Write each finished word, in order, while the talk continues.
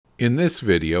In this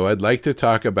video, I'd like to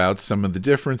talk about some of the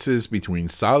differences between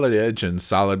SolidEdge and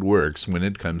SolidWorks when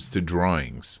it comes to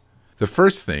drawings. The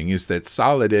first thing is that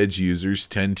SolidEdge users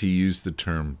tend to use the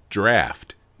term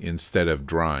draft instead of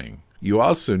drawing. You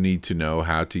also need to know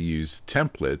how to use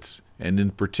templates, and in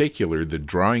particular the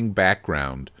drawing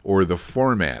background, or the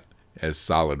format, as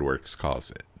SolidWorks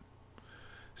calls it.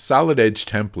 SolidEdge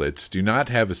templates do not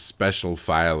have a special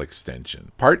file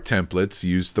extension. Part templates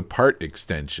use the part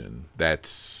extension, that's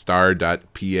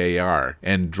star.par,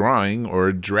 and drawing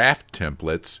or draft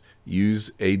templates use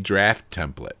a draft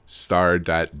template,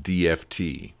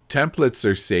 star.dft. Templates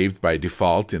are saved by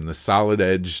default in the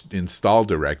SolidEdge install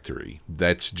directory.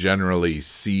 That's generally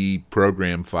C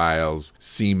program files,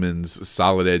 Siemens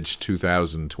SolidEdge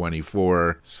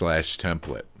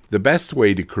 2024/template. The best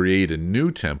way to create a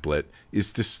new template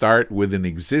is to start with an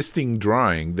existing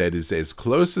drawing that is as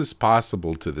close as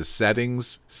possible to the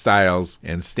settings, styles,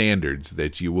 and standards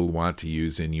that you will want to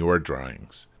use in your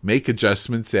drawings. Make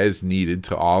adjustments as needed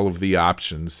to all of the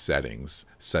options settings,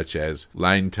 such as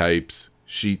line types,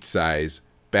 sheet size,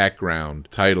 background,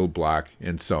 title block,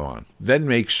 and so on. Then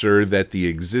make sure that the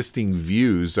existing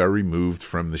views are removed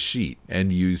from the sheet,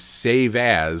 and use Save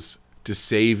As to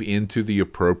save into the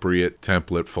appropriate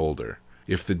template folder.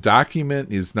 If the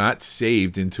document is not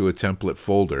saved into a template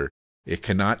folder, it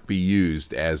cannot be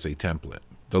used as a template.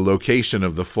 The location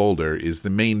of the folder is the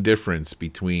main difference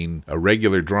between a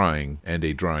regular drawing and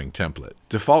a drawing template.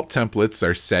 Default templates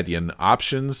are set in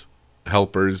Options,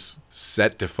 Helpers,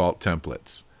 Set Default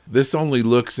Templates. This only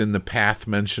looks in the path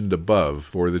mentioned above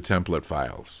for the template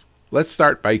files. Let's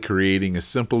start by creating a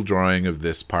simple drawing of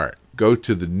this part. Go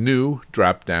to the New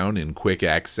drop-down in Quick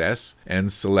Access and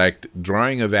select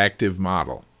Drawing of Active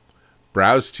Model.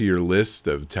 Browse to your list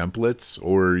of templates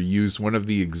or use one of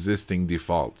the existing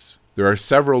defaults. There are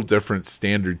several different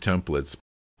standard templates.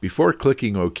 Before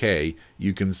clicking OK,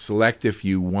 you can select if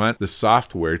you want the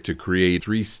software to create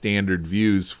 3 standard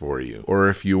views for you, or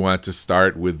if you want to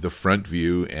start with the front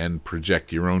view and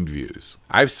project your own views.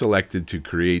 I've selected to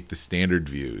create the standard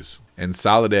views, and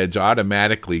SolidEdge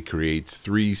automatically creates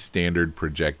 3 standard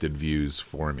projected views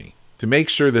for me. To make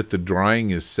sure that the drawing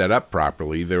is set up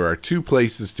properly, there are 2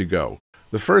 places to go.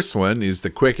 The first one is the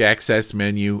Quick Access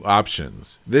menu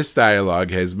Options. This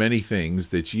dialog has many things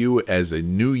that you as a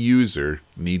new user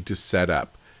need to set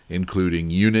up, including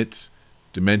units,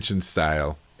 dimension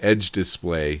style, edge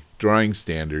display, drawing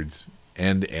standards,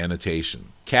 and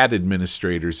annotation. CAD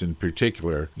administrators in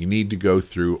particular, you need to go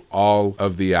through all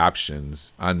of the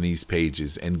options on these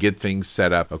pages and get things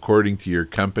set up according to your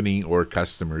company or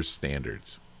customer's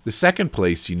standards. The second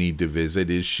place you need to visit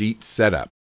is Sheet Setup.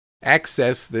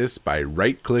 Access this by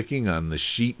right-clicking on the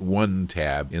Sheet 1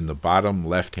 tab in the bottom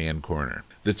left-hand corner.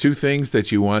 The 2 things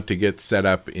that you want to get set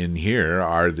up in here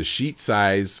are the sheet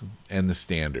size and the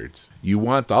standards. You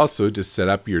want also to set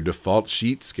up your default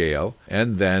sheet scale,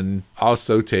 and then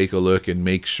also take a look and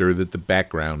make sure that the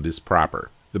background is proper.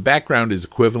 The background is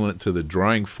equivalent to the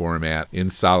drawing format in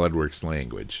SolidWorks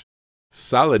language.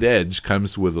 SolidEdge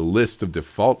comes with a list of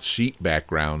default sheet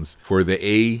backgrounds for the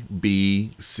A,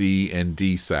 B, C, and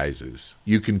D sizes.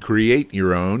 You can create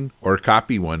your own or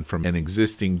copy one from an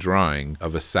existing drawing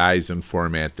of a size and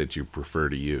format that you prefer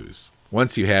to use.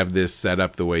 Once you have this set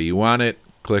up the way you want it,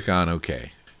 click on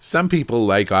OK. Some people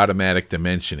like automatic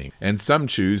dimensioning, and some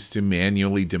choose to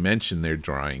manually dimension their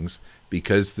drawings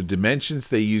because the dimensions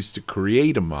they use to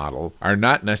create a model are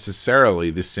not necessarily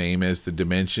the same as the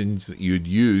dimensions that you'd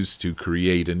use to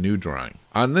create a new drawing.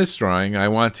 On this drawing, I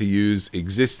want to use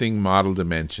existing model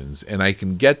dimensions, and I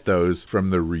can get those from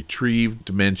the Retrieve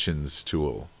Dimensions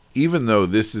tool. Even though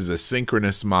this is a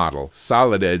synchronous model,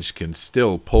 SolidEdge can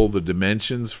still pull the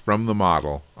dimensions from the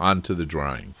model onto the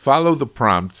drawing. Follow the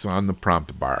prompts on the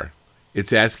prompt bar.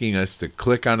 It's asking us to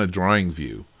click on a drawing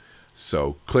view,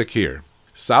 so click here.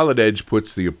 SolidEdge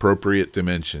puts the appropriate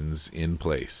dimensions in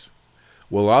place.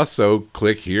 We'll also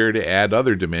click here to add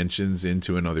other dimensions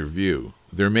into another view.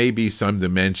 There may be some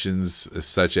dimensions,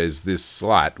 such as this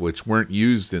slot, which weren't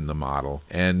used in the model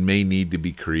and may need to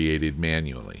be created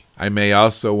manually. I may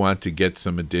also want to get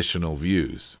some additional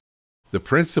views. The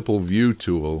Principal View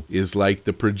tool is like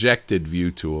the Projected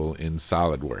View tool in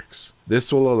SolidWorks.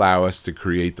 This will allow us to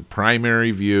create the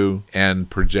primary view and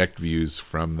project views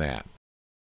from that.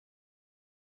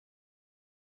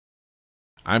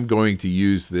 I'm going to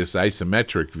use this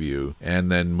isometric view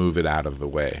and then move it out of the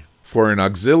way. For an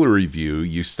auxiliary view,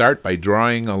 you start by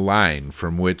drawing a line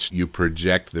from which you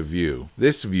project the view.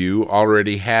 This view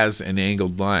already has an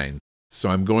angled line, so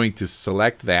I'm going to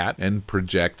select that and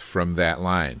project from that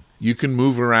line. You can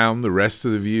move around the rest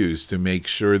of the views to make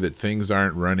sure that things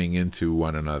aren't running into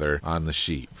one another on the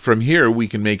sheet. From here, we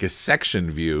can make a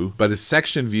section view, but a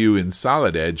section view in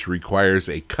Solid Edge requires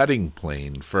a cutting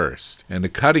plane first, and a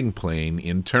cutting plane,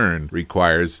 in turn,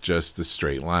 requires just a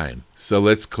straight line. So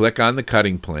let's click on the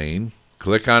cutting plane,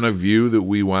 click on a view that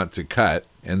we want to cut,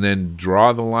 and then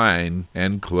draw the line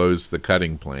and close the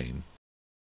cutting plane.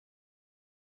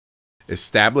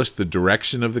 Establish the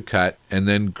direction of the cut, and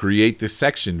then create the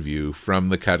section view from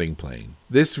the cutting plane.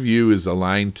 This view is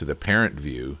aligned to the parent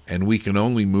view, and we can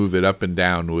only move it up and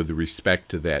down with respect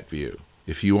to that view.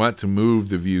 If you want to move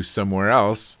the view somewhere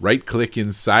else, right-click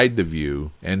inside the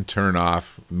view and turn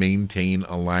off Maintain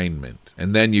Alignment,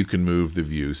 and then you can move the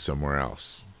view somewhere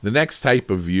else. The next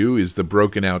type of view is the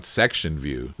broken out section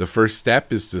view. The first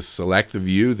step is to select the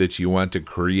view that you want to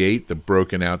create the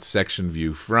broken out section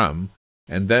view from,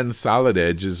 and then Solid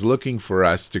Edge is looking for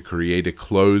us to create a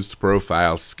closed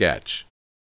profile sketch.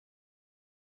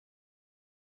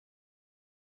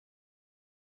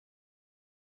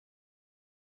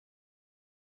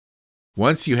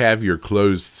 Once you have your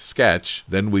closed sketch,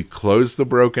 then we close the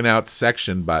broken out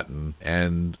section button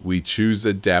and we choose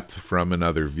a depth from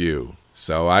another view.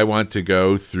 So I want to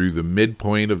go through the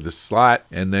midpoint of the slot,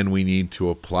 and then we need to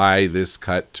apply this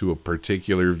cut to a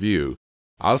particular view.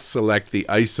 I'll select the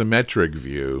isometric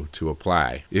view to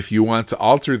apply. If you want to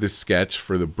alter the sketch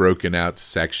for the broken out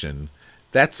section,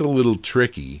 that's a little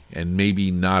tricky and maybe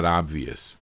not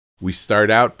obvious. We start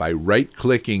out by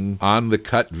right-clicking on the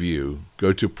cut view,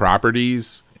 go to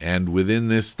Properties, and within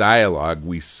this dialog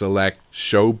we select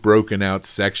Show Broken Out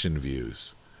Section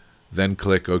Views. Then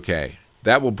click OK.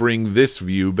 That will bring this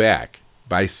view back.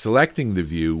 By selecting the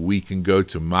view, we can go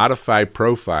to Modify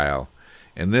Profile,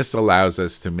 and this allows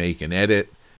us to make an edit,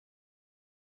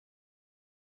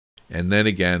 and then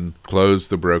again close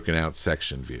the broken out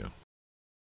section view.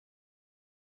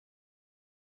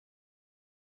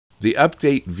 The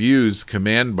Update Views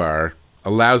command bar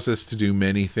allows us to do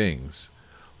many things.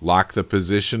 Lock the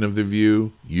position of the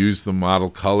view, use the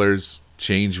model colors,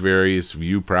 change various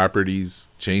view properties,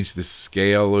 change the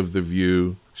scale of the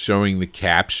view, showing the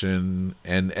caption,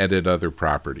 and edit other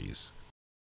properties.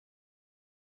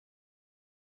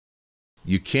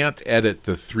 You can't edit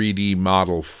the 3D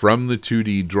model from the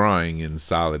 2D drawing in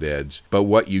Solid Edge, but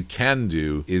what you can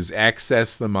do is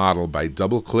access the model by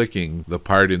double-clicking the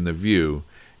part in the view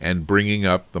and bringing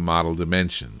up the model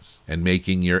dimensions and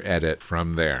making your edit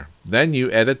from there. Then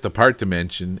you edit the part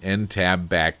dimension and tab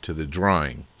back to the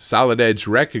drawing. Solid Edge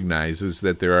recognizes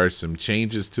that there are some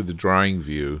changes to the drawing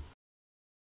view,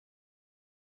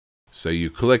 so you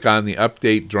click on the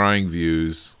Update Drawing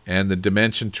Views, and the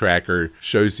dimension tracker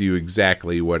shows you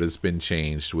exactly what has been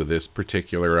changed with this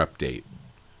particular update.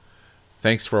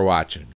 Thanks for watching.